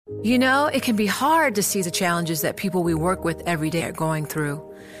You know, it can be hard to see the challenges that people we work with every day are going through.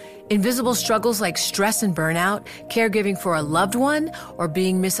 Invisible struggles like stress and burnout, caregiving for a loved one, or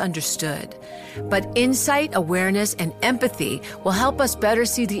being misunderstood. But insight, awareness, and empathy will help us better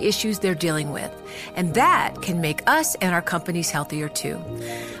see the issues they're dealing with. And that can make us and our companies healthier too.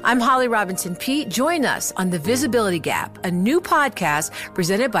 I'm Holly Robinson Peete. Join us on The Visibility Gap, a new podcast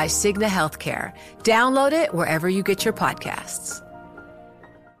presented by Cigna Healthcare. Download it wherever you get your podcasts.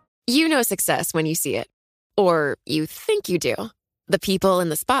 You know success when you see it. Or you think you do. The people in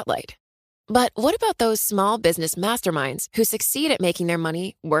the spotlight. But what about those small business masterminds who succeed at making their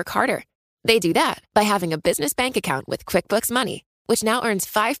money work harder? They do that by having a business bank account with QuickBooks Money, which now earns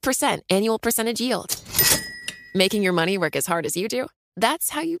 5% annual percentage yield. Making your money work as hard as you do?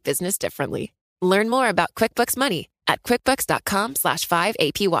 That's how you business differently. Learn more about QuickBooks Money at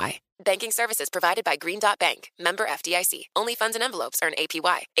quickbooks.com/5APY. Banking services provided by Green Dot Bank. Member FDIC. Only funds and envelopes earn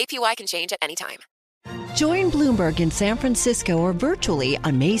APY. APY can change at any time. Join Bloomberg in San Francisco or virtually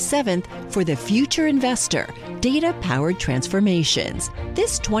on May 7th for The Future Investor, Data-Powered Transformations.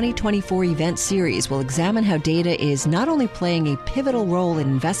 This 2024 event series will examine how data is not only playing a pivotal role in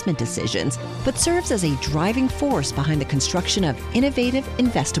investment decisions, but serves as a driving force behind the construction of innovative,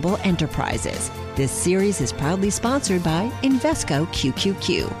 investable enterprises. This series is proudly sponsored by Invesco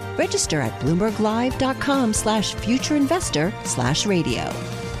QQQ. Register at BloombergLive.com/futureinvestor/radio.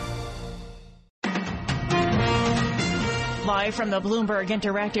 Live from the Bloomberg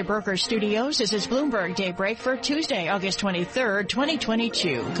Interactive Broker Studios, this is Bloomberg Daybreak for Tuesday, August 23rd,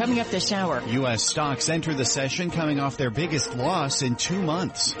 2022. Coming up this hour. U.S. stocks enter the session coming off their biggest loss in 2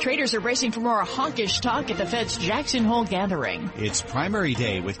 months. Traders are bracing for more hawkish talk at the Fed's Jackson Hole gathering. It's primary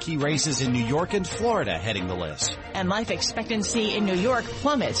day with key races in New York and Florida heading the list. And life expectancy in New York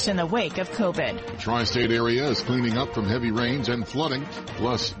plummets in the wake of COVID. The tri-state area is cleaning up from heavy rains and flooding.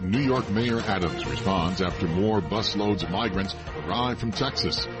 Plus, New York Mayor Adams responds after more busloads of migrants arrive from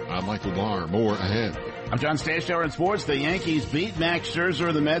Texas. I'm Michael Barr. More ahead. I'm John Stashower in sports. The Yankees beat Max Scherzer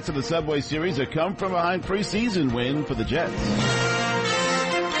and the Mets in the Subway Series. A come-from-behind preseason win for the Jets.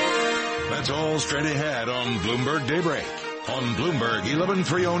 That's all straight ahead on Bloomberg Daybreak. On Bloomberg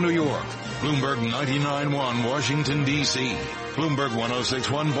 1130 New York, Bloomberg 99.1 Washington, D.C., Bloomberg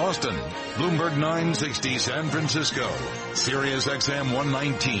 106.1 Boston, Bloomberg 960 San Francisco, Sirius XM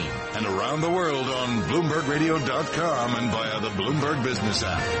 119, and around the world on BloombergRadio.com and via the Bloomberg Business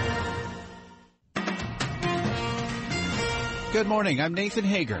app. Good morning. I'm Nathan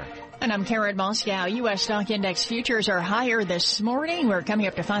Hager. And I'm Karen Moscow. U.S. stock index futures are higher this morning. We're coming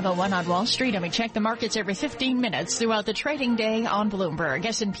up to 501 on Wall Street, and we check the markets every 15 minutes throughout the trading day on Bloomberg.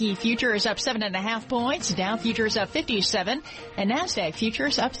 S&P futures up 7.5 points, Dow futures up 57, and NASDAQ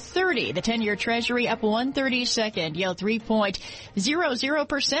futures up 30. The 10-year Treasury up 1/32, yield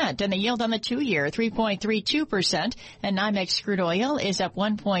 3.00%, and the yield on the 2-year 3.32%, and NYMEX crude oil is up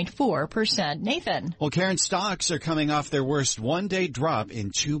 1.4%. Nathan. Well, Karen, stocks are coming off their worst one-day drop in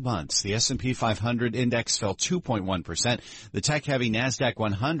 2 months. The S&P 500 index fell 2.1%. The tech-heavy NASDAQ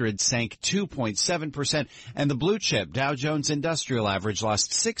 100 sank 2.7%. And the blue-chip Dow Jones Industrial Average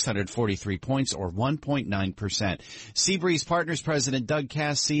lost 643 points, or 1.9%. Seabreeze Partners President Doug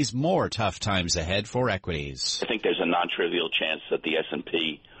Cass sees more tough times ahead for equities. I think there's a non-trivial chance that the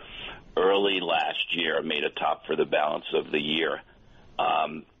S&P early last year made a top for the balance of the year.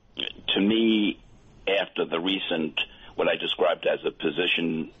 To me, after the recent, what I described as a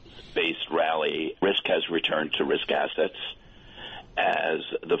position-based rally, risk has returned to risk assets as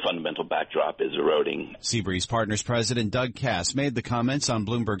the fundamental backdrop is eroding. Seabreeze Partners President Doug Cass made the comments on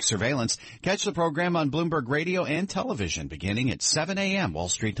Bloomberg Surveillance. Catch the program on Bloomberg Radio and television beginning at 7 a.m. Wall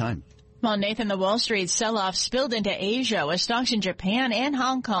Street time. Well, Nathan, the Wall Street sell-off spilled into Asia, with stocks in Japan and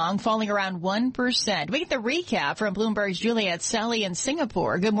Hong Kong falling around 1%. We get the recap from Bloomberg's Juliet Sally in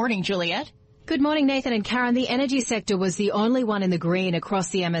Singapore. Good morning, Juliet. Good morning, Nathan and Karen. The energy sector was the only one in the green across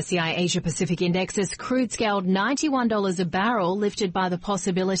the MSCI Asia-Pacific Index as crude scaled $91 a barrel, lifted by the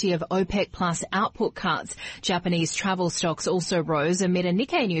possibility of OPEC plus output cuts. Japanese travel stocks also rose amid a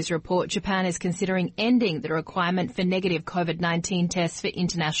Nikkei news report. Japan is considering ending the requirement for negative COVID-19 tests for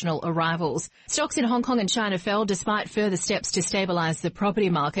international arrivals. Stocks in Hong Kong and China fell despite further steps to stabilize the property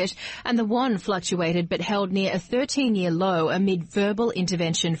market, and the yuan fluctuated but held near a 13-year low amid verbal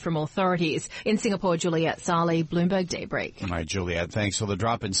intervention from authorities. In Singapore, Juliet Sali, Bloomberg Daybreak. All right, Juliet, thanks. So the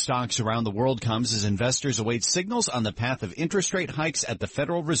drop in stocks around the world comes as investors await signals on the path of interest rate hikes at the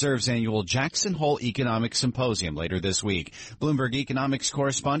Federal Reserve's annual Jackson Hole Economic Symposium later this week. Bloomberg economics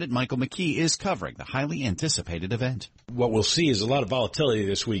correspondent Michael McKee is covering the highly anticipated event. What we'll see is a lot of volatility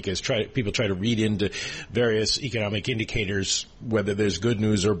this week as people try to read into various economic indicators, whether there's good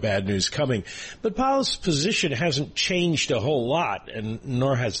news or bad news coming. But Powell's position hasn't changed a whole lot, and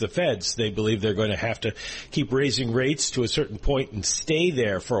nor has the Fed's. They believe they're going to have to keep raising rates to a certain point and stay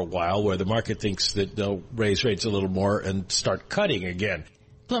there for a while, where the market thinks that they'll raise rates a little more and start cutting again.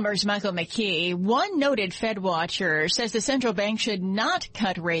 Bloomberg's Michael McKee. One noted Fed watcher says the central bank should not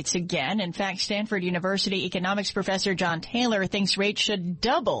cut rates again. In fact, Stanford University economics professor John Taylor thinks rates should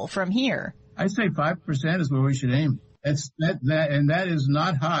double from here. I say 5% is where we should aim. And that is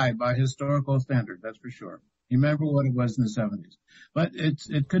not high by historical standards, that's for sure. You remember what it was in the 70s. But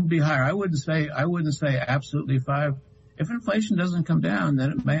it could be higher. I wouldn't say absolutely 5. If inflation doesn't come down,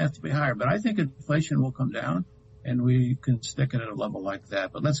 then it may have to be higher. But I think inflation will come down, and we can stick it at a level like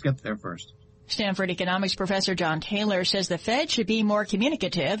that. But let's get there first. Stanford economics professor John Taylor says the Fed should be more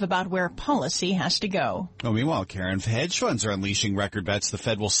communicative about where policy has to go. Well, meanwhile, Karen, hedge funds are unleashing record bets the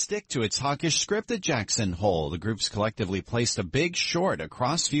Fed will stick to its hawkish script at Jackson Hole. The groups collectively placed a big short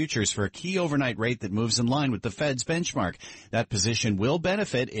across futures for a key overnight rate that moves in line with the Fed's benchmark. That position will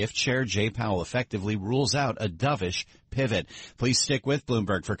benefit if Chair Jay Powell effectively rules out a dovish pivot. Please stick with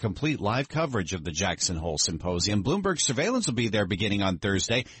Bloomberg for complete live coverage of the Jackson Hole Symposium. Bloomberg Surveillance will be there beginning on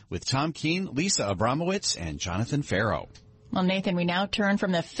Thursday with Tom Keene, Lisa Abramowitz, and Jonathan Farrow. Well, Nathan, we now turn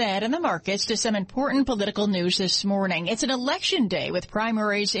from the Fed and the markets to some important political news this morning. It's an election day with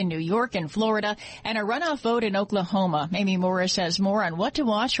primaries in New York and Florida and a runoff vote in Oklahoma. Amy Morris has more on what to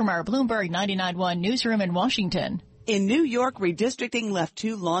watch from our Bloomberg 99.1 newsroom in Washington. In New York, redistricting left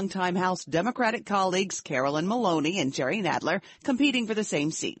two longtime House Democratic colleagues, Carolyn Maloney and Jerry Nadler, competing for the same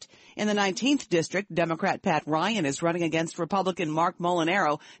seat. In the 19th district, Democrat Pat Ryan is running against Republican Mark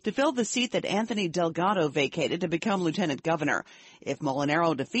Molinaro to fill the seat that Anthony Delgado vacated to become lieutenant governor. If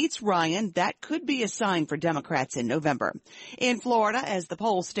Molinaro defeats Ryan, that could be a sign for Democrats in November. In Florida, as the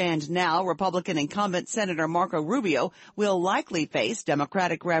polls stand now, Republican incumbent Senator Marco Rubio will likely face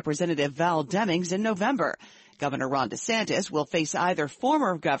Democratic Representative Val Demings in November. Governor Ron DeSantis will face either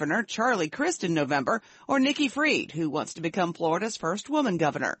former Governor Charlie Crist in November or Nikki Fried, who wants to become Florida's first woman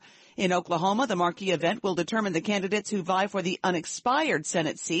governor. In Oklahoma, the marquee event will determine the candidates who vie for the unexpired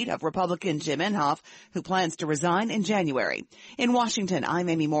Senate seat of Republican Jim Inhofe, who plans to resign in January. In Washington, I'm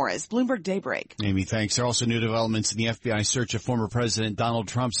Amy Morris, Bloomberg Daybreak. Amy, thanks. There are also new developments in the FBI search of former President Donald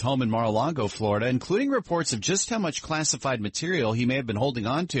Trump's home in Mar-a-Lago, Florida, including reports of just how much classified material he may have been holding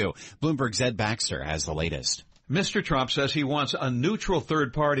on to. Bloomberg's Ed Baxter has the latest. Mr. Trump says he wants a neutral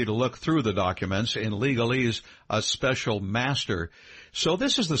third party to look through the documents, in legalese, a special master. So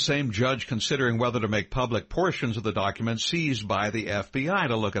this is the same judge considering whether to make public portions of the documents seized by the FBI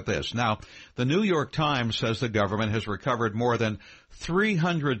to look at this. Now, the New York Times says the government has recovered more than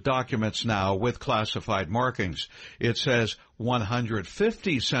 300 documents now with classified markings. It says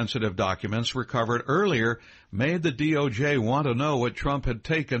 150 sensitive documents recovered earlier made the DOJ want to know what Trump had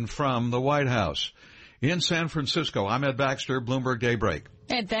taken from the White House. In San Francisco, I'm Ed Baxter, Bloomberg Daybreak.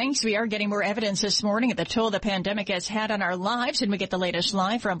 Ed, thanks. We are getting more evidence this morning of the toll the pandemic has had on our lives, and we get the latest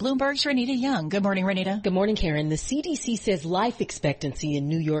live from Bloomberg's Renita Young. Good morning, Renita. Good morning, Karen. The CDC says life expectancy in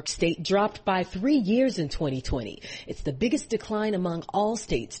New York State dropped by 3 years in 2020. It's the biggest decline among all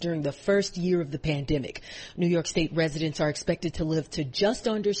states during the first year of the pandemic. New York State residents are expected to live to just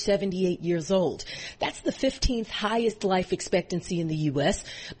under 78 years old. That's the 15th highest life expectancy in the U.S.,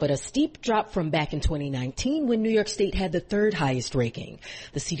 but a steep drop from back in 2019 when New York State had the third highest ranking.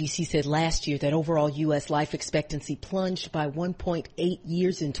 The CDC said last year that overall U.S. life expectancy plunged by 1.8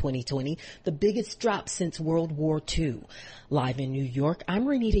 years in 2020, the biggest drop since World War II. Live in New York, I'm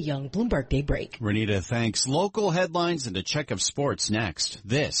Renita Young, Bloomberg Daybreak. Renita, thanks. Local headlines and a check of sports next.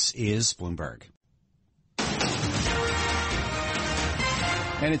 This is Bloomberg.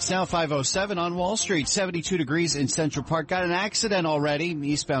 And it's now 5:07 on Wall Street, 72 degrees in Central Park. Got an accident already,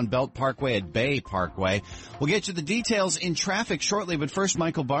 eastbound Belt Parkway at Bay Parkway. We'll get you the details in traffic shortly, but first,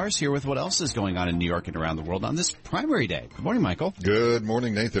 Michael Barr's here with what else is going on in New York and around the world on this primary day. Good morning, Michael. Good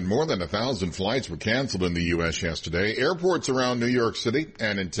morning, Nathan. More than 1,000 flights were canceled in the U.S. yesterday. Airports around New York City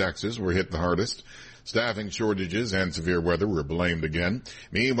and in Texas were hit the hardest. Staffing shortages and severe weather were blamed again.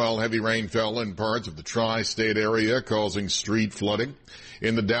 Meanwhile, heavy rain fell in parts of the tri-state area, causing street flooding.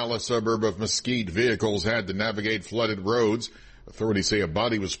 In the Dallas suburb of Mesquite, vehicles had to navigate flooded roads. Authorities say a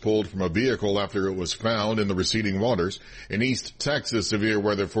body was pulled from a vehicle after it was found in the receding waters. In East Texas, severe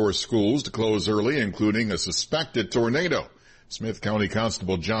weather forced schools to close early, including a suspected tornado. Smith County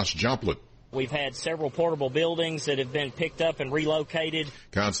Constable Josh Joplin. We've had several portable buildings that have been picked up and relocated.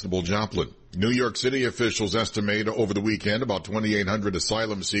 Constable Joplin. New York City officials estimate over the weekend about 2,800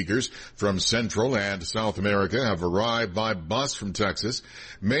 asylum seekers from Central and South America have arrived by bus from Texas.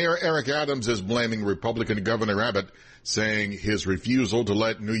 Mayor Eric Adams is blaming Republican Governor Abbott, saying his refusal to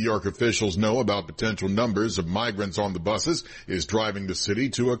let New York officials know about potential numbers of migrants on the buses is driving the city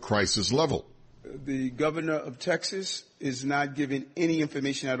to a crisis level. The governor of Texas is not giving any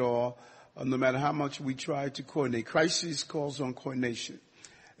information at all. No matter how much we try to coordinate. Crisis calls on coordination.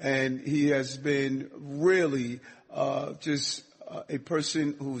 And he has been really just a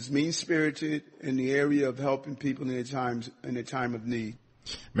person who's mean-spirited in the area of helping people in their time of need.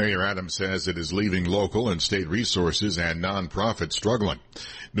 Mayor Adams says it is leaving local and state resources and nonprofits struggling.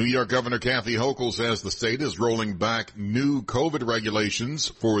 New York Governor Kathy Hochul says the state is rolling back new COVID regulations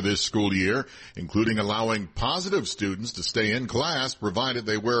for this school year, including allowing positive students to stay in class provided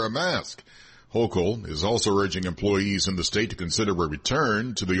they wear a mask. Hochul is also urging employees in the state to consider a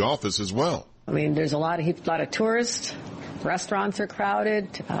return to the office as well. I mean, there's a lot of tourists. Restaurants are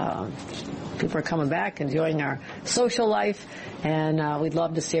crowded. People are coming back, enjoying our social life, and we'd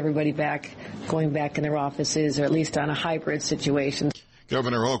love to see everybody going back in their offices, or at least on a hybrid situation.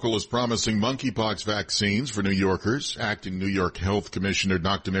 Governor Hochul is promising monkeypox vaccines for New Yorkers. Acting New York Health Commissioner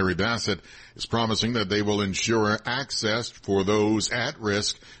Dr. Mary Bassett is promising that they will ensure access for those at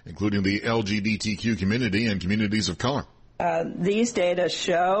risk, including the LGBTQ community and communities of color. These data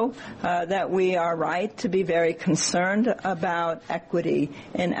show that we are right to be very concerned about equity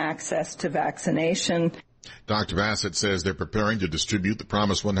in access to vaccination. Dr. Bassett says they're preparing to distribute the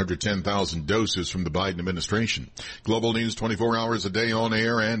promised 110,000 doses from the Biden administration. Global news 24 hours a day on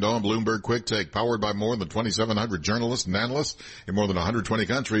air and on Bloomberg Quick Take, powered by more than 2,700 journalists and analysts in more than 120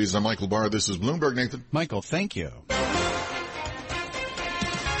 countries. I'm Michael Barr. This is Bloomberg. Nathan. Michael, thank you.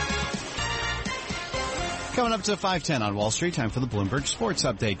 Coming up to 5:10 on Wall Street, time for the Bloomberg Sports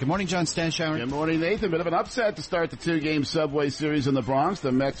Update. Good morning, John Stanshauer. Good morning, Nathan. Bit of an upset to start the two-game Subway Series in the Bronx.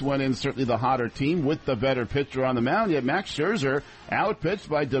 The Mets went in certainly the hotter team with the better pitcher on the mound, yet Max Scherzer outpitched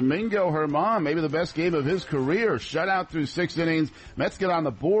by Domingo Germán, maybe the best game of his career. Shutout through 6 innings. Mets get on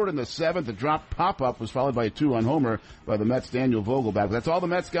the board in the 7th. The drop pop-up was followed by a 2-run homer by the Mets' Daniel Vogelbach. That's all the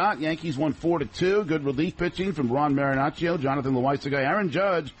Mets got. Yankees won 4-2. Good relief pitching from Ron Marinaccio, Jonathan Loaisaga, Aaron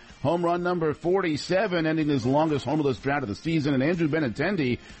Judge. Home run number 47, ending his longest homerless drought of the season. And Andrew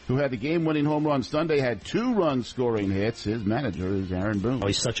Benintendi, who had the game-winning home run Sunday, had 2 run-scoring hits. His manager is Aaron Boone. Oh,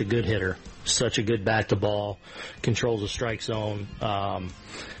 he's such a good hitter, such a good bat-to-ball, controls the strike zone,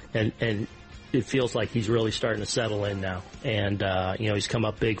 and it feels like he's really starting to settle in now. And, he's come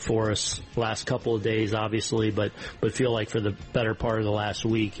up big for us last couple of days, obviously, but feel like for the better part of the last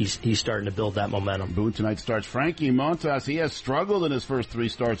week, he's starting to build that momentum. Boone tonight starts Frankie Montas. He has struggled in his first 3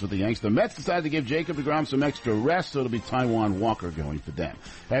 starts with the Yanks. The Mets decided to give Jacob deGrom some extra rest, so it'll be Taijuan Walker going for them.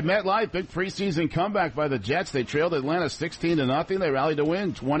 At MetLife, big preseason comeback by the Jets. They trailed Atlanta 16-0. They rallied to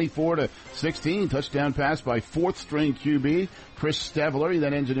win 24-16. Touchdown pass by 4th-string QB Chris Stevler. He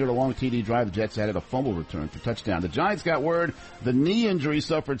then engineered a long TD drive. The Jets added a fumble return for touchdown. The Giants got word the knee injury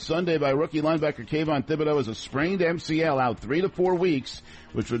suffered Sunday by rookie linebacker Kayvon Thibodeau is a sprained MCL, out 3 to 4 weeks,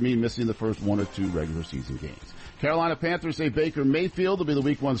 which would mean missing the first 1 or 2 regular season games. Carolina Panthers say Baker Mayfield will be the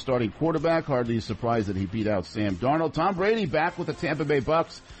Week 1 starting quarterback. Hardly a surprise that he beat out Sam Darnold. Tom Brady back with the Tampa Bay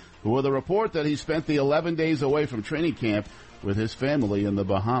Bucks, with a report that he spent the 11 days away from training camp with his family in the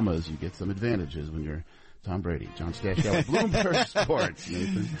Bahamas. You get some advantages when you're Tom Brady. John Stanshauer, Bloomberg Sports.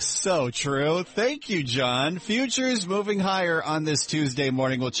 Nathan. So true. Thank you, John. Futures moving higher on this Tuesday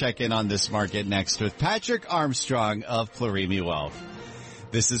morning. We'll check in on this market next with Patrick Armstrong of Plurimi Wealth.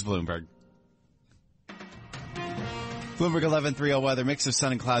 This is Bloomberg. Bloomberg 11:30 weather, mix of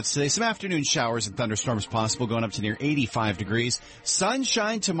sun and clouds today. Some afternoon showers and thunderstorms possible, going up to near 85 degrees.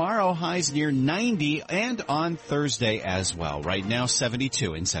 Sunshine tomorrow, highs near 90, and on Thursday as well. Right now,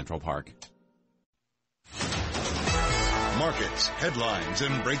 72 in Central Park. Markets, headlines,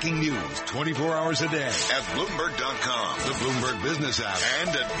 and breaking news 24 hours a day at Bloomberg.com, the Bloomberg Business app,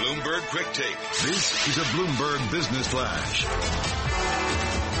 and at Bloomberg Quick Take. This is a Bloomberg Business Flash.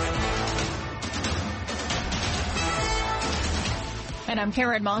 And I'm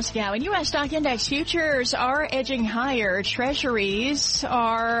Karen Moscow. And U.S. stock index futures are edging higher. Treasuries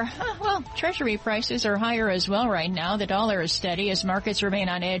are, Treasury prices are higher as well right now. The dollar is steady as markets remain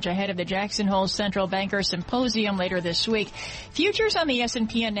on edge ahead of the Jackson Hole Central Banker Symposium later this week. Futures on the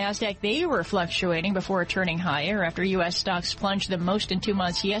S&P and NASDAQ, they were fluctuating before turning higher after U.S. stocks plunged the most in 2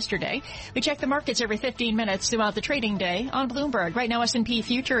 months yesterday. We check the markets every 15 minutes throughout the trading day on Bloomberg. Right now, S&P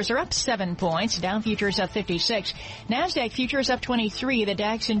futures are up 7 points. Dow futures up 56. NASDAQ futures up 23. The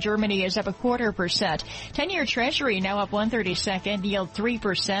DAX in Germany is up 0.25%. 10-year Treasury now up 1/32, yield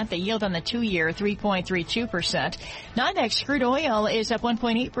 3%. The yield on the 2-year 3.32%. NYMEX crude oil is up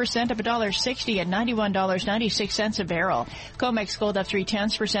 1.8%, up $1.60 at $91.96 a barrel. COMEX gold up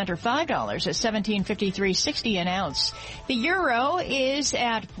 0.3% or $5 at $17.5360 an ounce. The euro is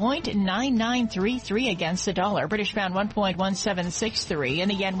at 0.9933 against the dollar. British pound 1.1763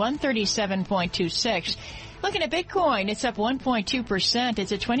 and the yen 137.26. Looking at Bitcoin, it's up 1.2%.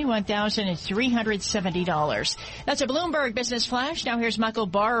 It's at $21,370. That's a Bloomberg Business Flash. Now here's Michael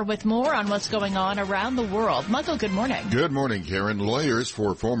Barr with more on what's going on around the world. Michael, good morning. Good morning, Karen. Lawyers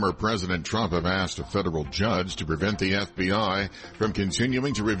for former President Trump have asked a federal judge to prevent the FBI from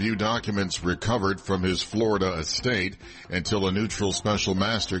continuing to review documents recovered from his Florida estate until a neutral special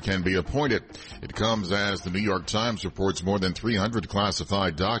master can be appointed. It comes as the New York Times reports more than 300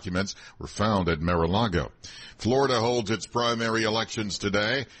 classified documents were found at Mar-a-Lago. Florida holds its primary elections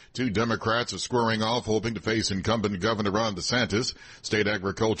today. 2 Democrats are squaring off, hoping to face incumbent Governor Ron DeSantis, State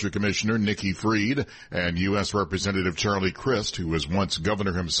Agriculture Commissioner Nikki Fried, and U.S. Representative Charlie Crist, who was once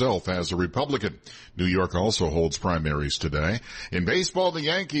governor himself as a Republican. New York also holds primaries today. In baseball, the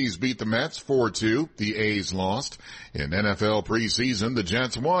Yankees beat the Mets 4-2. The A's lost. In NFL preseason, the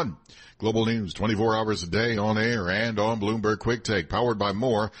Jets won. Global News, 24 hours a day on air and on Bloomberg Quick Take, powered by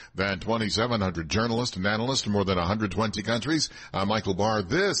more than 2,700 journalists and analysts in more than 120 countries. I'm Michael Barr.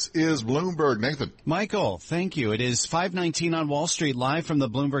 This is Bloomberg. Nathan. Michael, thank you. It is 5:19 on Wall Street, live from the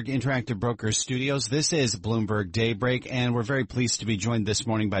Bloomberg Interactive Brokers studios. This is Bloomberg Daybreak, and we're very pleased to be joined this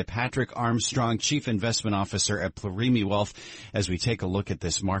morning by Patrick Armstrong, Chief Investment Officer at Plurimi Wealth, as we take a look at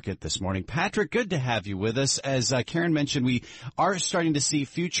this market this morning. Patrick, good to have you with us. As Karen mentioned, we are starting to see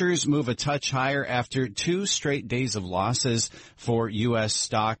futures move a touch higher after 2 straight days of losses for U.S.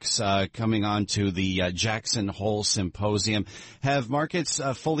 stocks coming on to the Jackson Hole Symposium. Have markets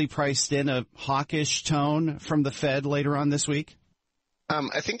fully priced in a hawkish tone from the Fed later on this week?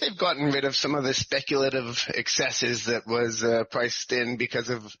 I think they've gotten rid of some of the speculative excesses that was priced in because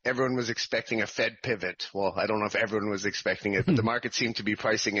of everyone was expecting a Fed pivot. Well, I don't know if everyone was expecting it, but the market seemed to be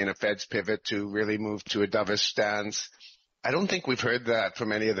pricing in a Fed's pivot to really move to a dovish stance. I don't think we've heard that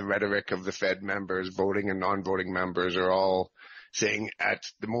from any of the rhetoric of the Fed members. Voting and non-voting members are all saying at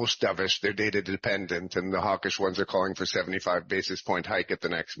the most dovish, they're data dependent, and the hawkish ones are calling for 75 basis point hike at the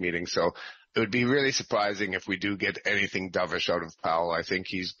next meeting. So it would be really surprising if we do get anything dovish out of Powell. I think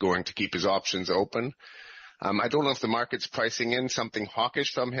he's going to keep his options open. I don't know if the market's pricing in something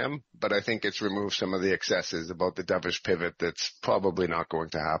hawkish from him, but I think it's removed some of the excesses about the dovish pivot that's probably not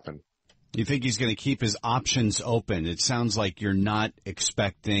going to happen. You think he's going to keep his options open? It sounds like you're not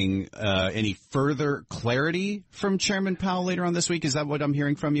expecting any further clarity from Chairman Powell later on this week. Is that what I'm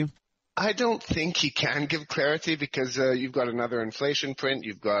hearing from you? I don't think he can give clarity because you've got another inflation print.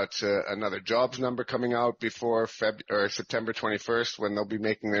 You've got another jobs number coming out before September 21st when they'll be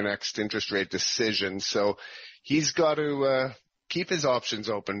making their next interest rate decision. So he's got to keep his options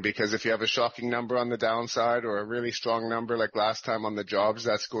open, because if you have a shocking number on the downside or a really strong number like last time on the jobs,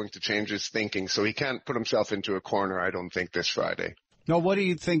 that's going to change his thinking. So he can't put himself into a corner, I don't think, this Friday. Now, what do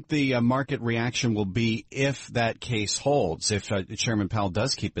you think the market reaction will be if that case holds, if Chairman Powell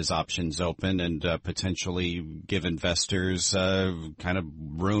does keep his options open and potentially give investors kind of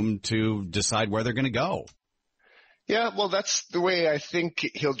room to decide where they're going to go? Yeah, well, that's the way I think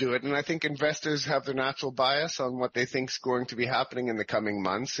he'll do it. And I think investors have their natural bias on what they think is going to be happening in the coming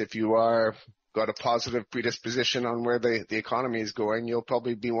months. If you are got a positive predisposition on where the economy is going, you'll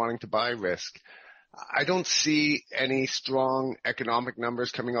probably be wanting to buy risk. I don't see any strong economic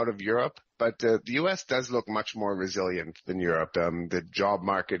numbers coming out of Europe, but the U.S. does look much more resilient than Europe. The job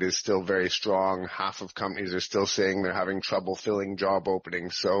market is still very strong. Half of companies are still saying they're having trouble filling job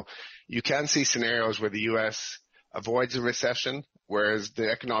openings. So you can see scenarios where the U.S. avoids a recession, whereas the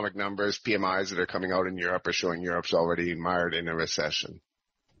economic numbers, PMIs that are coming out in Europe are showing Europe's already mired in a recession.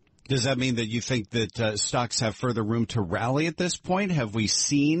 Does that mean that you think that stocks have further room to rally at this point? Have we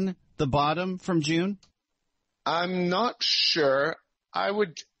seen the bottom from June? I'm not sure. I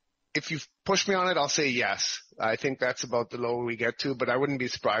would if you push me on it, I'll say yes. I think that's about the low we get to, but I wouldn't be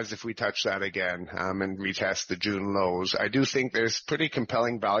surprised if we touch that again and retest the June lows. I do think there's pretty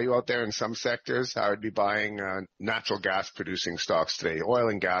compelling value out there in some sectors. I would be buying natural gas producing stocks today. Oil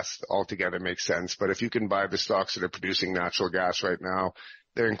and gas altogether makes sense, but if you can buy the stocks that are producing natural gas right now,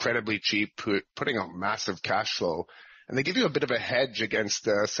 they're incredibly cheap, putting out massive cash flow. And they give you a bit of a hedge against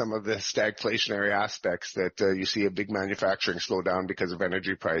some of the stagflationary aspects that you see a big manufacturing slowdown because of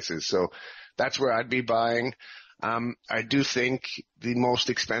energy prices. So that's where I'd be buying. I do think the most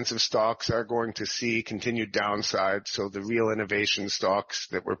expensive stocks are going to see continued downside. So the real innovation stocks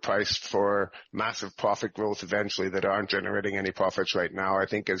that were priced for massive profit growth eventually that aren't generating any profits right now, I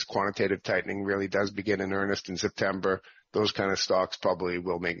think as quantitative tightening really does begin in earnest in September, those kind of stocks probably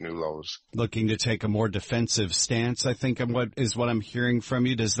will make new lows. Looking to take a more defensive stance, I think, what I'm hearing from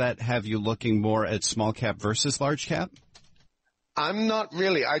you. Does that have you looking more at small cap versus large cap? I'm not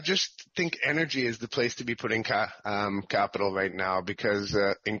really. I just think energy is the place to be putting capital right now because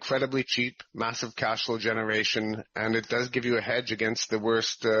incredibly cheap, massive cash flow generation, and it does give you a hedge against the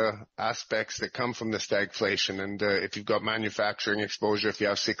worst aspects that come from the stagflation. And if you've got manufacturing exposure, if you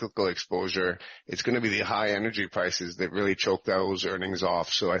have cyclical exposure, it's going to be the high energy prices that really choke those earnings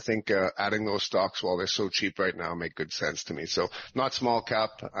off. So I think adding those stocks while they're so cheap right now make good sense to me. So not small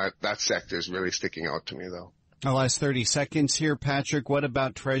cap. That sector is really sticking out to me, though. The last 30 seconds here, Patrick. What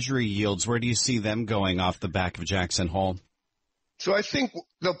about Treasury yields? Where do you see them going off the back of Jackson Hole? So I think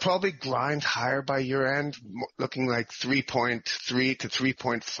they'll probably grind higher by year end, looking like 3.3 to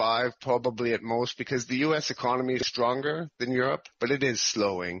 3.5 probably at most, because the U.S. economy is stronger than Europe, but it is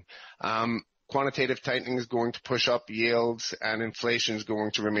slowing. Quantitative tightening is going to push up yields and inflation is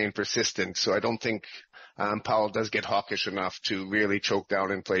going to remain persistent. So I don't think Powell does get hawkish enough to really choke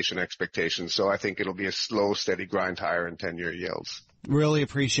down inflation expectations. So I think it'll be a slow, steady grind higher in 10-year yields. Really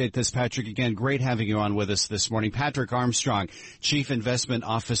appreciate this, Patrick. Again, great having you on with us this morning. Patrick Armstrong, Chief Investment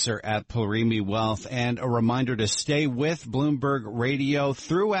Officer at Plurimi Wealth. And a reminder to stay with Bloomberg Radio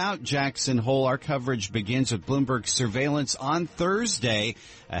throughout Jackson Hole. Our coverage begins with Bloomberg surveillance on Thursday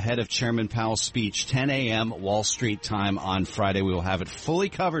ahead of Chairman Powell's speech, 10 a.m. Wall Street time on Friday. We will have it fully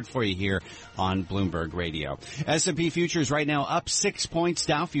covered for you here on Bloomberg Radio. S&P futures right now up 6 points.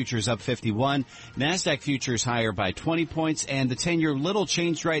 Dow futures up 51. NASDAQ futures higher by 20 points. And the 10-year little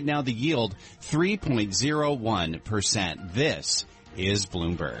changed right now. The yield 3.01%. This is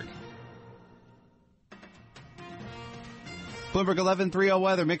Bloomberg. Bloomberg 11:30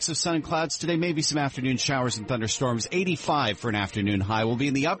 weather, mix of sun and clouds today, maybe some afternoon showers and thunderstorms. 85 for an afternoon high. We'll be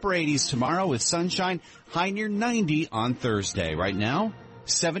in the upper 80s tomorrow with sunshine, high near 90 on Thursday. Right now,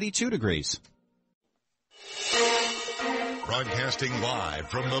 72 degrees. Broadcasting live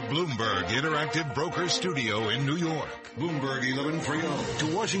from the Bloomberg Interactive Brokers Studio in New York. Bloomberg 1130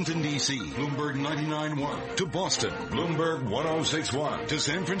 to Washington, D.C. Bloomberg 99.1 to Boston. Bloomberg 106.1 to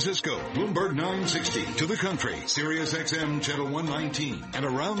San Francisco. Bloomberg 960 to the country. Sirius XM Channel 119. And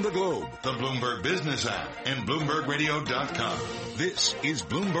around the globe, the Bloomberg Business app and BloombergRadio.com. This is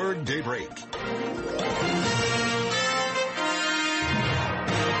Bloomberg Daybreak.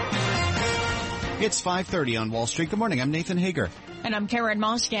 It's 5:30 on Wall Street. Good morning. I'm Nathan Hager. And I'm Karen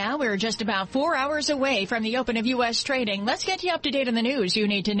Moscow. We're just about 4 hours away from the open of U.S. trading. Let's get you up to date on the news you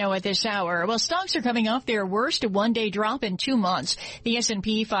need to know at this hour. Well, stocks are coming off their worst one-day drop in 2 months. The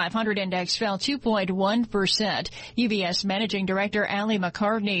S&P 500 index fell 2.1%. UBS Managing Director Ali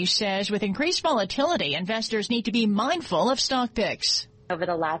McCartney says with increased volatility, investors need to be mindful of stock picks. Over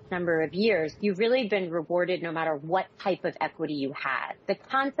the last number of years, you've really been rewarded no matter what type of equity you had. The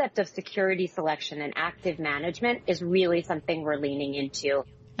concept of security selection and active management is really something we're leaning into.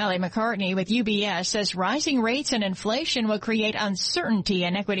 Ali McCartney with UBS says rising rates and inflation will create uncertainty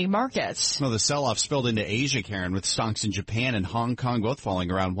in equity markets. Well, the sell-off spilled into Asia, Karen, with stocks in Japan and Hong Kong both falling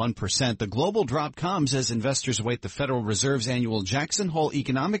around 1%. The global drop comes as investors await the Federal Reserve's annual Jackson Hole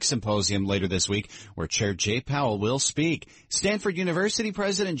Economic Symposium later this week, where Chair Jay Powell will speak. Stanford University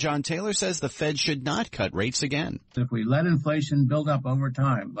President John Taylor says the Fed should not cut rates again. If we let inflation build up over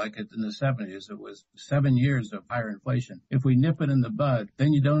time, like in the 70s, it was 7 years of higher inflation. If we nip it in the bud,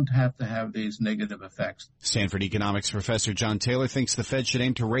 then you don't have to have these negative effects. Stanford economics professor John Taylor thinks the Fed should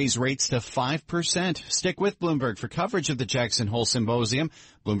aim to raise rates to 5%. Stick with Bloomberg for coverage of the Jackson Hole Symposium.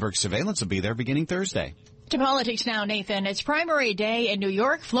 Bloomberg surveillance will be there beginning Thursday. To politics now, Nathan. It's primary day in New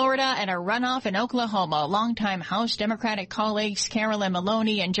York, Florida, and a runoff in Oklahoma. Longtime House Democratic colleagues Carolyn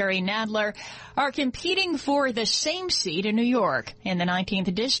Maloney and Jerry Nadler are competing for the same seat in New York. In the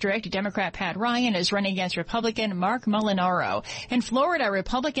 19th District, Democrat Pat Ryan is running against Republican Mark Molinaro. In Florida,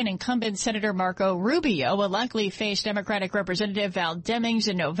 Republican incumbent Senator Marco Rubio will likely face Democratic Representative Val Demings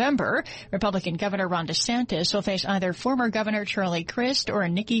in November. Republican Governor Ron DeSantis will face either former Governor Charlie Crist or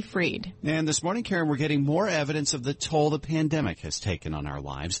Nikki Fried. And this morning, Karen, we're getting more evidence of the toll the pandemic has taken on our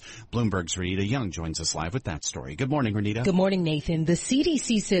lives. Bloomberg's Renita Young joins us live with that story. Good morning, Renita. Good morning, Nathan. The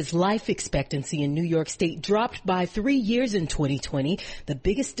CDC says life expectancy in New York State dropped by 3 years in 2020, the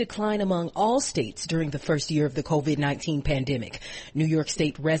biggest decline among all states during the first year of the COVID-19 pandemic. New York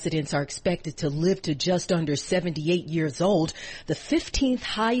State residents are expected to live to just under 78 years old, the 15th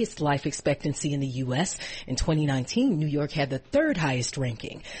highest life expectancy in the U.S. In 2019, New York had the third highest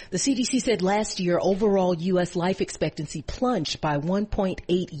ranking. The CDC said last year, overall U.S. life expectancy plunged by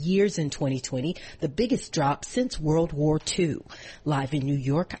 1.8 years in 2020, the biggest drop since World War II. Live in New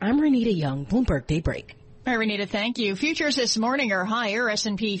York, I'm Renita Young, Bloomberg Daybreak. All right, Renita, thank you. Futures this morning are higher.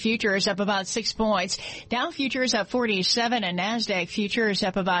 S&P futures up about 6 points. Dow futures up 47 and NASDAQ futures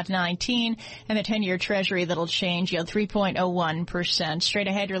up about 19. And the 10-year Treasury, little change, yield 3.01%. Straight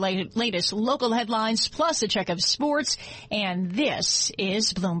ahead, your latest local headlines, plus a check of sports. And this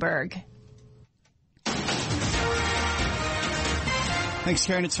is Bloomberg. Thanks,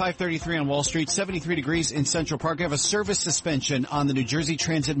 Karen. It's 5:33 on Wall Street, 73 degrees in Central Park. We have a service suspension on the New Jersey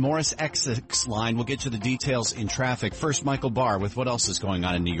Transit Morris Essex line. We'll get to the details in traffic. First, Michael Barr with what else is going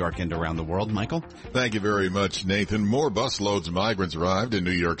on in New York and around the world. Michael? Thank you very much, Nathan. More busloads of migrants arrived in New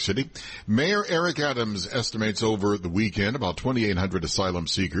York City. Mayor Eric Adams estimates over the weekend about 2,800 asylum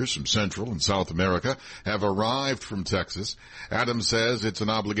seekers from Central and South America have arrived from Texas. Adams says it's an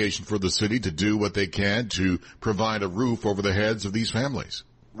obligation for the city to do what they can to provide a roof over the heads of these families.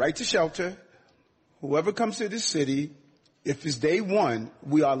 Right to shelter. Whoever comes to this city, if it's day one,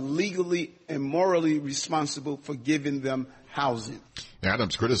 we are legally and morally responsible for giving them housing.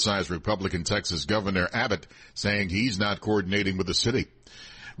 Adams criticized Republican Texas Governor Abbott, saying he's not coordinating with the city.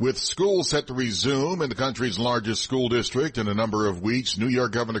 With school set to resume in the country's largest school district in a number of weeks, New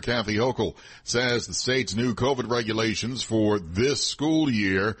York Governor Kathy Hochul says the state's new COVID regulations for this school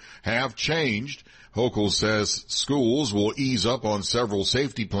year have changed. Hochul says schools will ease up on several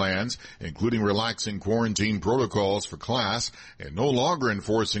safety plans, including relaxing quarantine protocols for class and no longer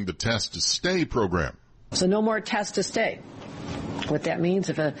enforcing the test to stay program. So no more test to stay. What that means,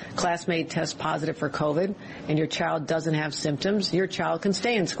 if a classmate tests positive for COVID and your child doesn't have symptoms, your child can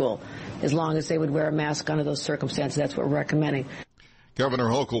stay in school as long as they would wear a mask under those circumstances. That's what we're recommending. Governor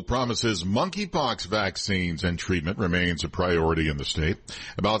Hochul promises monkeypox vaccines and treatment remains a priority in the state.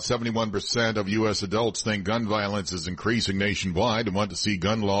 About 71% of U.S. adults think gun violence is increasing nationwide and want to see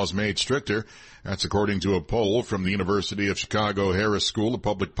gun laws made stricter. That's according to a poll from the University of Chicago Harris School of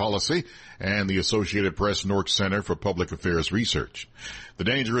Public Policy and the Associated Press Nork Center for Public Affairs Research. The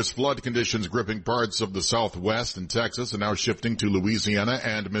dangerous flood conditions gripping parts of the Southwest and Texas are now shifting to Louisiana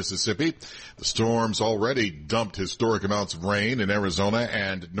and Mississippi. The storms already dumped historic amounts of rain in Arizona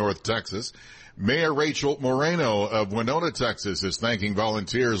and North Texas. Mayor Rachel Moreno of Winona, Texas, is thanking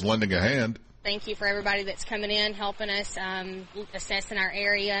volunteers lending a hand. Thank you for everybody that's coming in, helping us, assessing our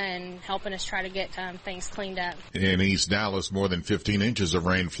area and helping us try to get things cleaned up. In East Dallas, more than 15 inches of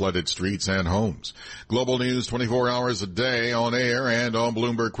rain flooded streets and homes. Global news 24 hours a day on air and on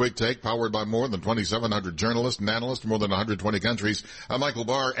Bloomberg Quick Take, powered by more than 2,700 journalists and analysts from more than 120 countries. I'm Michael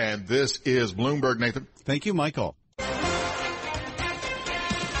Barr, and this is Bloomberg, Nathan. Thank you, Michael.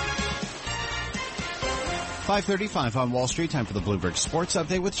 5:35 on Wall Street. Time for the Bloomberg Sports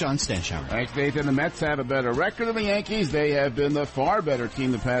Update with John Stanshauer. Thanks, Nathan. The Mets have a better record than the Yankees. They have been the far better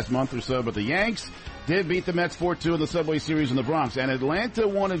team the past month or so, but the Yanks did beat the Mets 4-2 in the Subway Series in the Bronx, and Atlanta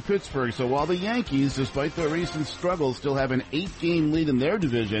won in Pittsburgh. So while the Yankees, despite their recent struggles, still have an 8-game lead in their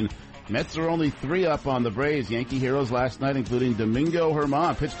division, Mets are only 3 up on the Braves. Yankee heroes last night, including Domingo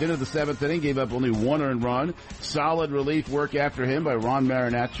Germán, pitched into the 7th inning, gave up only 1 earned run. Solid relief work after him by Ron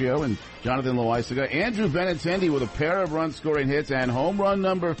Marinaccio and Jonathan Loaizaga. Andrew Benintendi with a pair of run-scoring hits and home run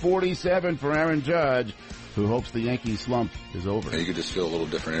number 47 for Aaron Judge, who hopes the Yankee slump is over. You could just feel a little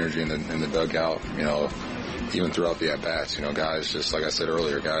different energy in the dugout. You know, even throughout the at-bats. Guys, just like I said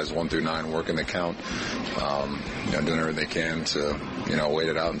earlier, guys 1 through 9 working the count, doing everything they can to, wait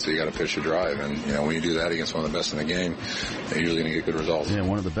it out until you got to pitch a drive. And, when you do that against one of the best in the game, you're usually going to get good results. Yeah,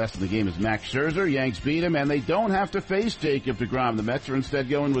 one of the best in the game is Max Scherzer. Yanks beat him, and they don't have to face Jacob deGrom. The Mets are instead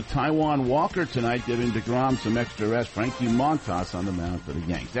going with Taijuan Walker tonight, giving deGrom some extra rest. Frankie Montas on the mound for the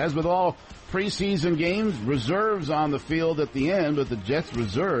Yanks. As with all preseason games, reserves on the field at the end, but the Jets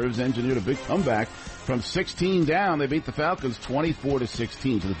reserves engineered a big comeback from 16 down. They beat the Falcons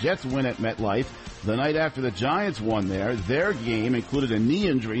 24-16. So the Jets win at MetLife the night after the Giants won there. Their game included a knee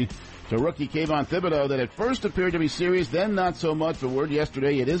injury to rookie Kayvon Thibodeau that at first appeared to be serious, then not so much. The word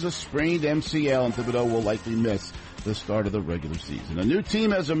yesterday, it is a sprained MCL, and Thibodeau will likely miss the start of the regular season. A new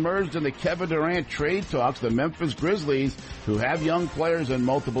team has emerged in the Kevin Durant trade talks, the Memphis Grizzlies, who have young players and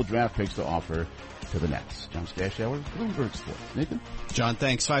multiple draft picks to offer to the Nets. John Stashower, Bloomberg Sports. Nathan? John,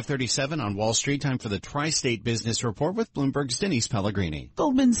 thanks. 5:37 on Wall Street. Time for the Tri-State Business Report with Bloomberg's Denise Pellegrini.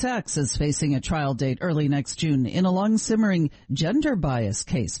 Goldman Sachs is facing a trial date early next June in a long-simmering gender bias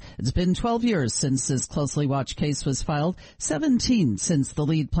case. It's been 12 years since this closely watched case was filed, 17 since the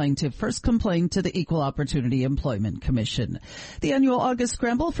lead plaintiff first complained to the Equal Opportunity Employment Commission. The annual August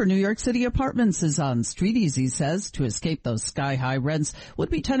scramble for New York City apartments is on. StreetEasy says to escape those sky-high rents,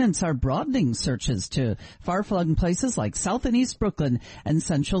 would-be tenants are broadening searches to far-flung places like South and East Brooklyn and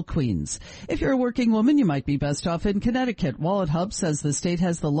Central Queens. If you're a working woman, you might be best off in Connecticut. Wallet Hub says the state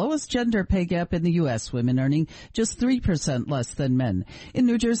has the lowest gender pay gap in the U.S., women earning just 3% less than men. In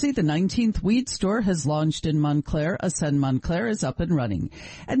New Jersey, the 19th weed store has launched in Montclair. Ascend Montclair is up and running.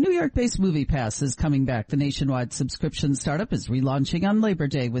 And New York-based MoviePass is coming back. The nationwide subscription startup is relaunching on Labor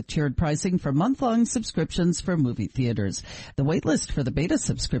Day with tiered pricing for month-long subscriptions for movie theaters. The waitlist for the beta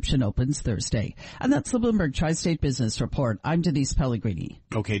subscription opens Thursday. And that's the Bloomberg Tri-State Business Report. I'm Denise Pellegrini.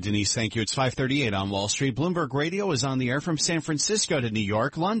 Okay, Denise, thank you. It's 5:38 on Wall Street. Bloomberg Radio is on the air from San Francisco to New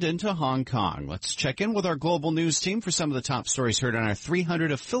York, London to Hong Kong. Let's check in with our global news team for some of the top stories heard on our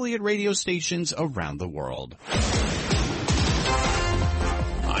 300 affiliate radio stations around the world.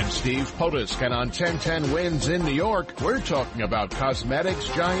 I'm Steve Potusk, and on 1010 Wins in New York, we're talking about cosmetics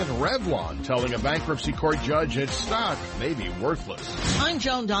giant Revlon telling a bankruptcy court judge its stock may be worthless. I'm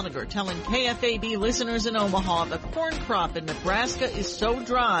Joan Doniger telling KFAB listeners in Omaha the corn crop in Nebraska is so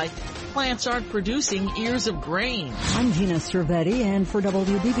dry, plants aren't producing ears of grain. I'm Gina Cervetti, and for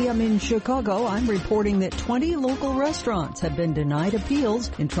WDBM in Chicago, I'm reporting that 20 local restaurants have been denied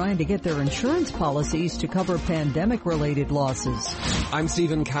appeals in trying to get their insurance policies to cover pandemic-related losses. I'm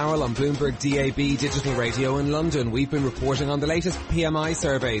Stephen Carroll on Bloomberg DAB Digital Radio in London. We've been reporting on the latest PMI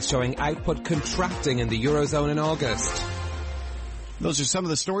surveys showing output contracting in the Eurozone in August. Those are some of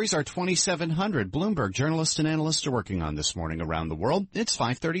the stories our 2,700 Bloomberg journalists and analysts are working on this morning around the world. It's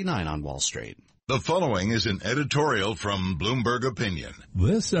 5:39 on Wall Street. The following is an editorial from Bloomberg Opinion.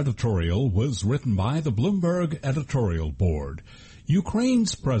 This editorial was written by the Bloomberg Editorial Board.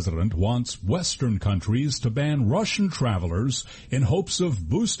 Ukraine's president wants Western countries to ban Russian travelers in hopes of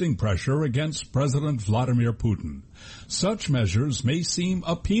boosting pressure against President Vladimir Putin. Such measures may seem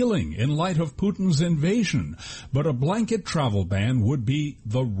appealing in light of Putin's invasion, but a blanket travel ban would be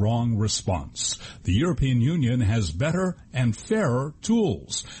the wrong response. The European Union has better and fairer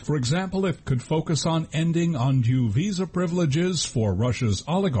tools. For example, it could focus on ending undue visa privileges for Russia's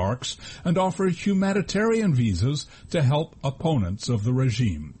oligarchs and offer humanitarian visas to help opponents of the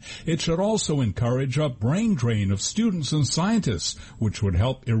regime. It should also encourage a brain drain of students and scientists, which would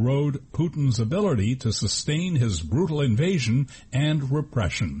help erode Putin's ability to sustain his brutal invasion and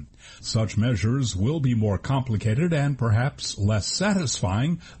repression. Such measures will be more complicated and perhaps less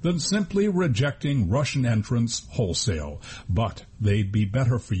satisfying than simply rejecting Russian entrance wholesale. But they'd be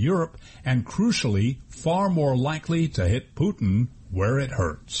better for Europe and, crucially, far more likely to hit Putin where it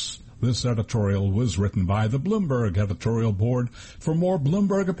hurts. This editorial was written by the Bloomberg Editorial Board. For more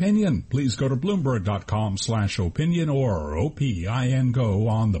Bloomberg opinion, please go to Bloomberg.com/opinion or OPIN go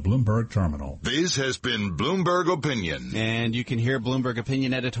on the Bloomberg terminal. This has been Bloomberg Opinion. And you can hear Bloomberg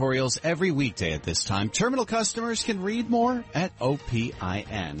Opinion editorials every weekday at this time. Terminal customers can read more at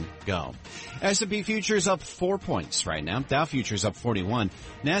OPIN go. S&P futures up 4 points right now. Dow futures up 41.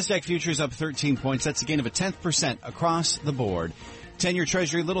 NASDAQ futures up 13 points. That's a gain of 0.1% across the board. 10-year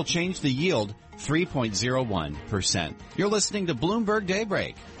Treasury, little change. The yield, 3.01%. You're listening to Bloomberg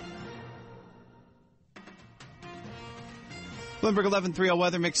Daybreak. Bloomberg 11:30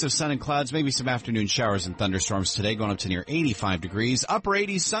 weather, mix of sun and clouds, maybe some afternoon showers and thunderstorms today, going up to near 85 degrees. Upper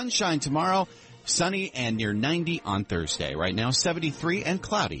 80s, sunshine tomorrow, sunny and near 90 on Thursday. Right now, 73 and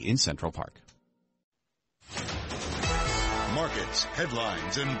cloudy in Central Park. markets,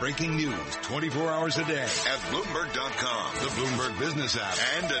 headlines, and breaking news 24 hours a day at Bloomberg.com, the Bloomberg Business app,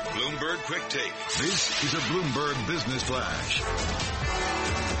 and at Bloomberg Quick Take. This is a Bloomberg Business Flash.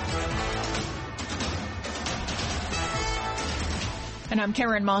 And I'm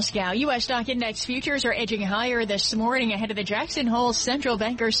Karen Moscow. U.S. stock index futures are edging higher this morning ahead of the Jackson Hole Central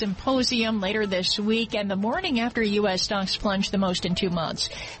Banker Symposium later this week and the morning after U.S. stocks plunged the most in 2 months.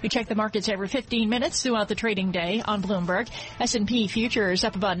 We check the markets every 15 minutes throughout the trading day on Bloomberg. S&P futures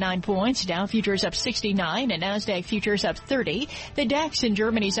up about 9 points. Dow futures up 69 and NASDAQ futures up 30. The DAX in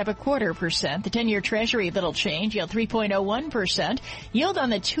Germany's up 0.25%. The 10-year Treasury little change, yield 3.01%. Yield on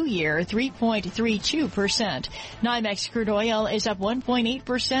the 2-year 3.32%. NYMEX crude oil is up 1.8%,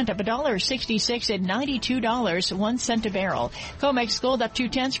 up $1.66 at $92, 1 cent a barrel. COMEX gold up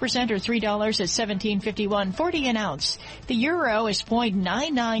 0.2% or $3 at $17.51.40 an ounce. The euro is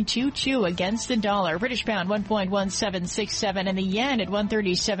 0.9922 against the dollar. British pound 1.1767 and the yen at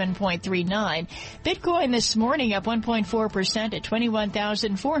 137.39. Bitcoin this morning up 1.4% at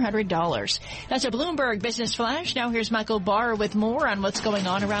 $21,400. That's a Bloomberg Business Flash. Now here's Michael Barr with more on what's going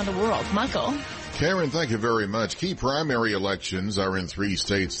on around the world. Michael. Karen, thank you very much. Key primary elections are in 3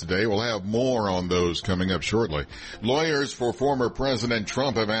 states today. We'll have more on those coming up shortly. Lawyers for former President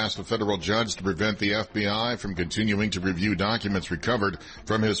Trump have asked a federal judge to prevent the FBI from continuing to review documents recovered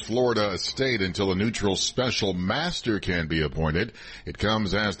from his Florida estate until a neutral special master can be appointed. It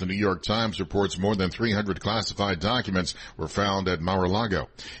comes as the New York Times reports more than 300 classified documents were found at Mar-a-Lago.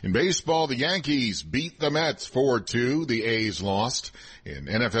 In baseball, the Yankees beat the Mets 4-2. The A's lost. In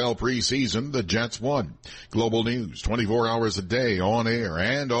NFL preseason, the Jets won. Global news, 24 hours a day on air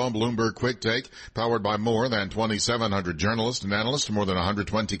and on Bloomberg Quick Take, powered by more than 2,700 journalists and analysts in more than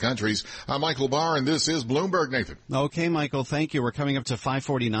 120 countries. I'm Michael Barr, and this is Bloomberg, Nathan. Okay, Michael, thank you. We're coming up to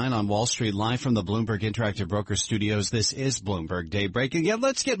 5:49 on Wall Street, live from the Bloomberg Interactive Broker Studios. This is Bloomberg Daybreak. And yet,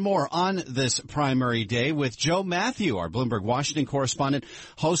 let's get more on this primary day with Joe Matthew, our Bloomberg Washington correspondent,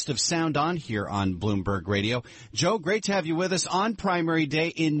 host of Sound On here on Bloomberg Radio. Joe, great to have you with us on primary day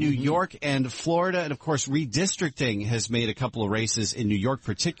in New York and Florida. And of course, redistricting has made a couple of races in New York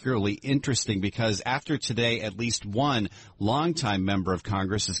particularly interesting because after today, at least one longtime member of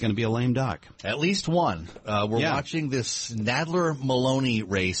Congress is going to be a lame duck. At least one. We're watching this Nadler-Maloney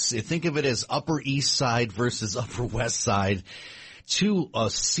race. Think of it as Upper East Side versus Upper West Side. 2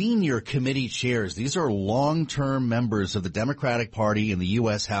 senior committee chairs. These are long-term members of the Democratic Party in the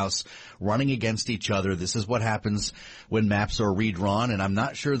U.S. House running against each other. This is what happens when maps are redrawn, and I'm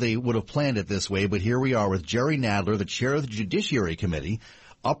not sure they would have planned it this way, but here we are with Jerry Nadler, the chair of the Judiciary Committee,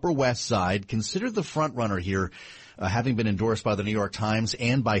 Upper West Side, considered the front runner here, having been endorsed by the New York Times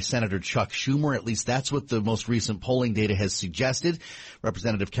and by Senator Chuck Schumer. At least that's what the most recent polling data has suggested.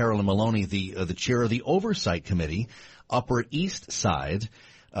 Representative Carolyn Maloney, the chair of the Oversight Committee, Upper East Side,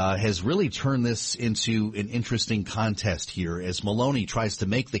 has really turned this into an interesting contest here as Maloney tries to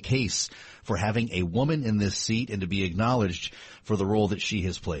make the case for having a woman in this seat and to be acknowledged for the role that she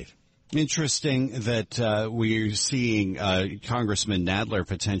has played. Interesting that we're seeing Congressman Nadler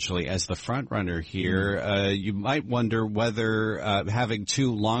potentially as the front runner here. You might wonder whether having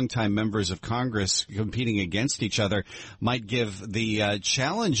 2 longtime members of Congress competing against each other might give the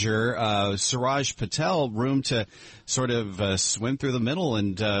challenger, Suraj Patel, room to sort of swim through the middle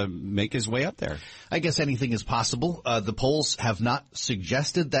and make his way up there. I guess anything is possible. The polls have not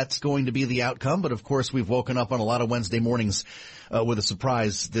suggested that's going to be the outcome, but of course we've woken up on a lot of Wednesday mornings with a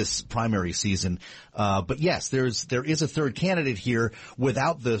surprise this primary season. But yes, there is a third candidate here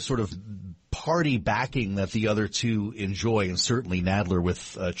without the sort of party backing that the other 2 enjoy, and certainly Nadler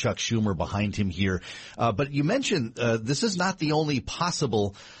with Chuck Schumer behind him here. But you mentioned this is not the only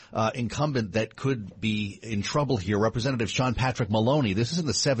possible incumbent that could be in trouble here. Representative Sean Patrick Maloney, this is in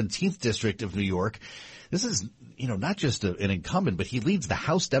the 17th District of New York. This is, not just an incumbent, but he leads the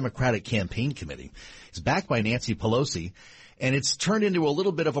House Democratic Campaign Committee. He's backed by Nancy Pelosi. And it's turned into a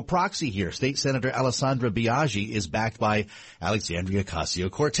little bit of a proxy here. State Senator Alessandra Biaggi is backed by Alexandria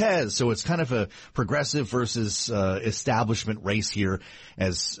Ocasio-Cortez. So it's kind of a progressive versus establishment race here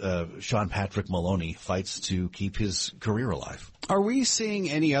as Sean Patrick Maloney fights to keep his career alive. Are we seeing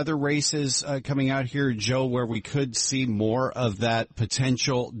any other races coming out here, Joe, where we could see more of that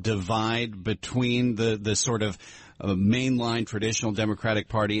potential divide between the sort of mainline traditional Democratic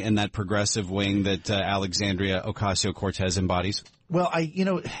Party and that progressive wing that Alexandria Ocasio-Cortez embodies? Well,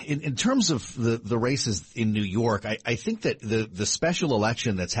 in terms of the races in New York, I think that the special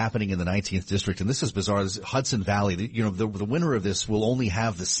election that's happening in the 19th district, and this is bizarre, is Hudson Valley. The winner of this will only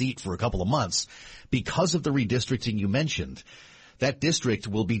have the seat for a couple of months because of the redistricting you mentioned. that district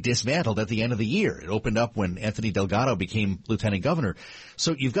will be dismantled at the end of the year. It opened up when Anthony Delgado became lieutenant governor.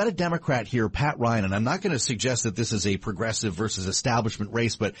 So you've got a Democrat here, Pat Ryan, and I'm not going to suggest that this is a progressive versus establishment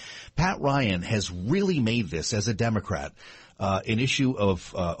race, but Pat Ryan has really made this, as a Democrat, an issue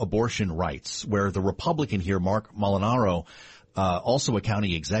of abortion rights, where the Republican here, Mark Molinaro, also a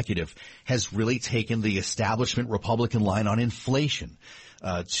county executive, has really taken the establishment Republican line on inflation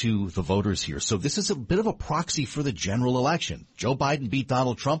to the voters here. So this is a bit of a proxy for the general election. Joe Biden beat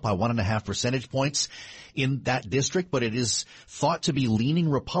Donald Trump by 1.5 percentage points in that district, but it is thought to be leaning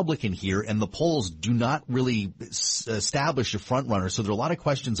Republican here, and the polls do not really establish a front runner. So there are a lot of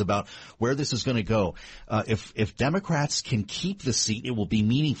questions about where this is going to go. If Democrats can keep the seat, it will be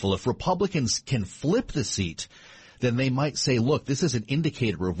meaningful. If Republicans can flip the seat, then they might say, look, this is an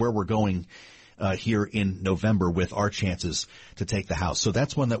indicator of where we're going here in November with our chances to take the House. So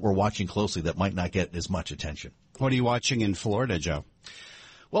that's one that we're watching closely that might not get as much attention. What are you watching in Florida, Joe?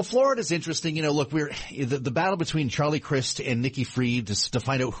 Well, Florida's interesting. You know, look, the battle between Charlie Crist and Nikki Fried to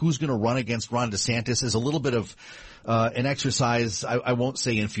find out who's going to run against Ron DeSantis is a little bit of an exercise, I won't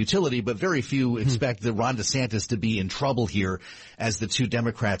say in futility, but very few expect the Ron DeSantis to be in trouble here as the two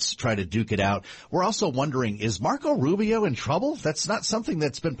Democrats try to duke it out. We're also wondering, is Marco Rubio in trouble? That's not something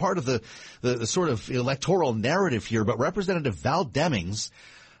that's been part of the sort of electoral narrative here, but Representative Val Demings,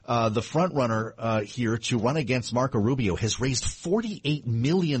 the front runner here to run against Marco Rubio, has raised $48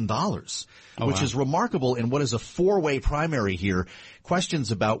 million, which is remarkable in what is a four-way primary here. Questions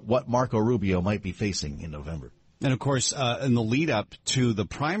about what Marco Rubio might be facing in November. And, of course, in the lead-up to the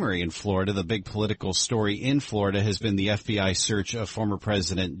primary in Florida, the big political story in Florida has been the FBI search of former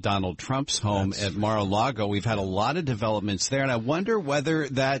President Donald Trump's home at Mar-a-Lago. We've had a lot of developments there, and I wonder whether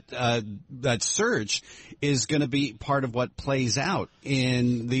that search is going to be part of what plays out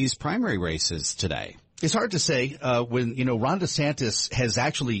in these primary races today. It's hard to say when, Ron DeSantis has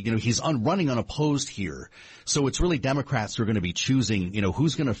actually, he's running unopposed here. So it's really Democrats who are going to be choosing,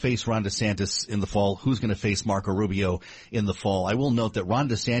 who's going to face Ron DeSantis in the fall, who's going to face Marco Rubio in the fall. I will note that Ron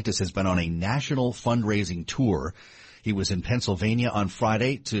DeSantis has been on a national fundraising tour. He was in Pennsylvania on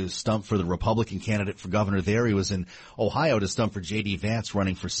Friday to stump for the Republican candidate for governor there. He was in Ohio to stump for J.D. Vance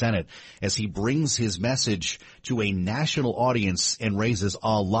running for Senate as he brings his message to a national audience and raises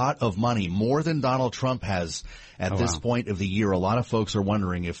a lot of money, more than Donald Trump has at this point of the year. A lot of folks are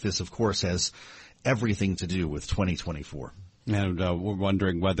wondering if this, of course, has everything to do with 2024. And we're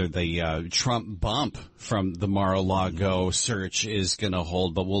wondering whether the Trump bump from the Mar-a-Lago search is going to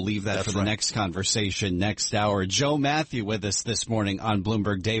hold, but we'll leave that for the next conversation next hour. Joe Matthew with us this morning on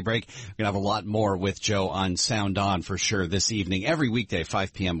Bloomberg Daybreak. We're going to have a lot more with Joe on Sound On for sure this evening, every weekday,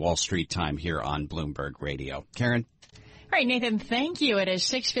 5 p.m. Wall Street time here on Bloomberg Radio. Karen? All right, Nathan, thank you. It is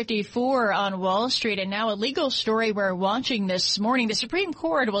 6:54 on Wall Street, and now a legal story we're watching this morning. The Supreme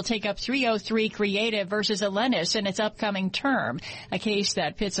Court will take up 303 Creative versus Elenis in its upcoming term, a case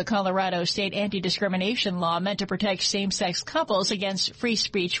that pits a Colorado state anti-discrimination law meant to protect same-sex couples against free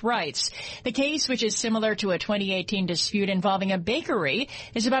speech rights. The case, which is similar to a 2018 dispute involving a bakery,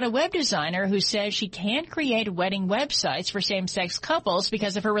 is about a web designer who says she can't create wedding websites for same-sex couples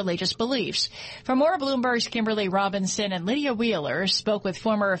because of her religious beliefs. For more, Bloomberg's Kimberly Robinson and Lydia Wheeler spoke with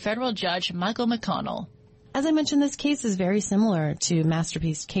former federal judge Michael McConnell. As I mentioned, this case is very similar to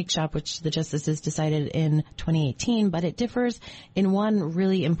Masterpiece Cake Shop, which the justices decided in 2018, but it differs in one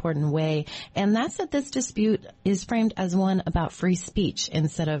really important way, and that's that this dispute is framed as one about free speech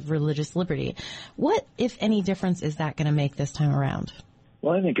instead of religious liberty. What, if any, difference is that going to make this time around?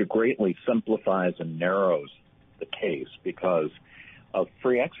 Well, I think it greatly simplifies and narrows the case because a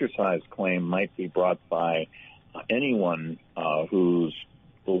free exercise claim might be brought by anyone whose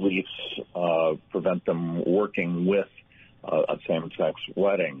beliefs prevent them working with a same-sex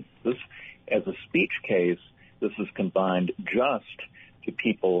wedding. This, as a speech case, this is confined just to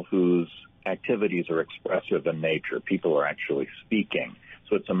people whose activities are expressive in nature. People are actually speaking.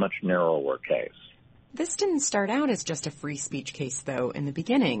 So it's a much narrower case. This didn't start out as just a free speech case, though, in the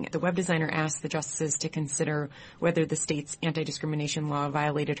beginning. The web designer asked the justices to consider whether the state's anti-discrimination law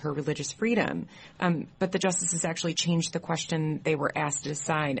violated her religious freedom. But the justices actually changed the question they were asked to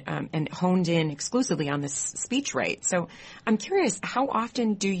decide and honed in exclusively on this speech right. So I'm curious, how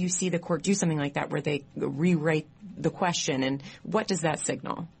often do you see the court do something like that where they rewrite the question, and what does that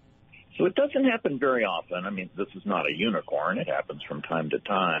signal? So it doesn't happen very often. I mean, this is not a unicorn. It happens from time to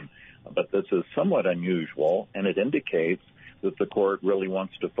time. But this is somewhat unusual, and it indicates that the court really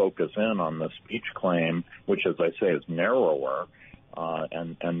wants to focus in on the speech claim, which, as I say, is narrower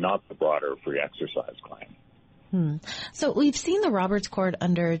and not the broader free exercise claim. So we've seen the Roberts Court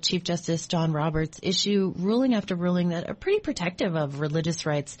under Chief Justice John Roberts issue ruling after ruling that are pretty protective of religious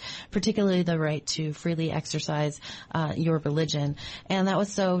rights, particularly the right to freely exercise your religion. And that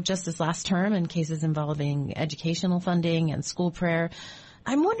was so just this last term in cases involving educational funding and school prayer.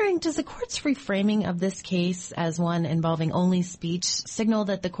 I'm wondering, does the court's reframing of this case as one involving only speech signal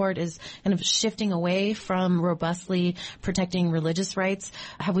that the court is kind of shifting away from robustly protecting religious rights?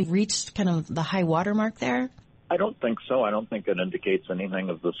 Have we reached kind of the high watermark there? I don't think so. I don't think it indicates anything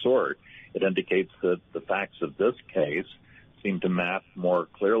of the sort. It indicates that the facts of this case seem to map more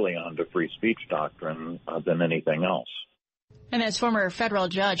clearly onto free speech doctrine than anything else. And that's former federal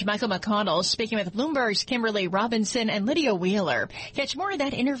judge Michael McConnell speaking with Bloomberg's Kimberly Robinson and Lydia Wheeler. Catch more of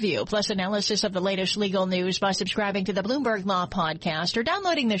that interview, plus analysis of the latest legal news by subscribing to the Bloomberg Law Podcast or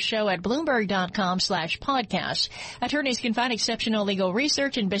downloading the show at Bloomberg.com/podcast. Attorneys can find exceptional legal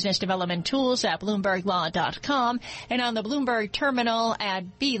research and business development tools at BloombergLaw.com and on the Bloomberg terminal at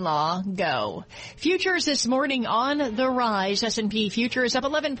BLawGo. Futures this morning on the rise. S&P futures up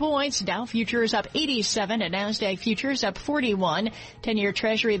 11 points. Dow futures up 87 and NASDAQ futures up 41. 10-year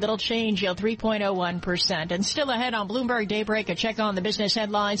Treasury, little change, yield 3.01%. And still ahead on Bloomberg Daybreak, a check on the business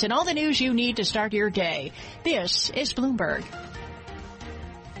headlines and all the news you need to start your day. This is Bloomberg.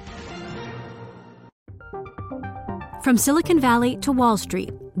 From Silicon Valley to Wall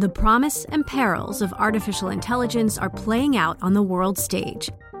Street, the promise and perils of artificial intelligence are playing out on the world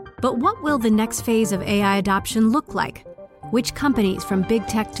stage. But what will the next phase of AI adoption look like? Which companies, from big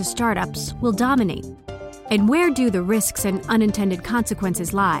tech to startups, will dominate? And where do the risks and unintended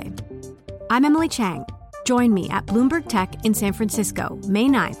consequences lie? I'm Emily Chang. Join me at Bloomberg Tech in San Francisco, May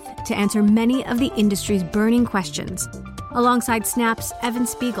 9th, to answer many of the industry's burning questions, alongside Snap's Evan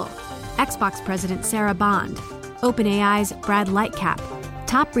Spiegel, Xbox President Sarah Bond, OpenAI's Brad Lightcap,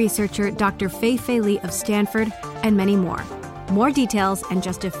 top researcher Dr. Fei-Fei Li of Stanford, and many more. More details and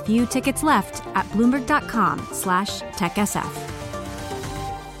just a few tickets left at Bloomberg.com/TechSF.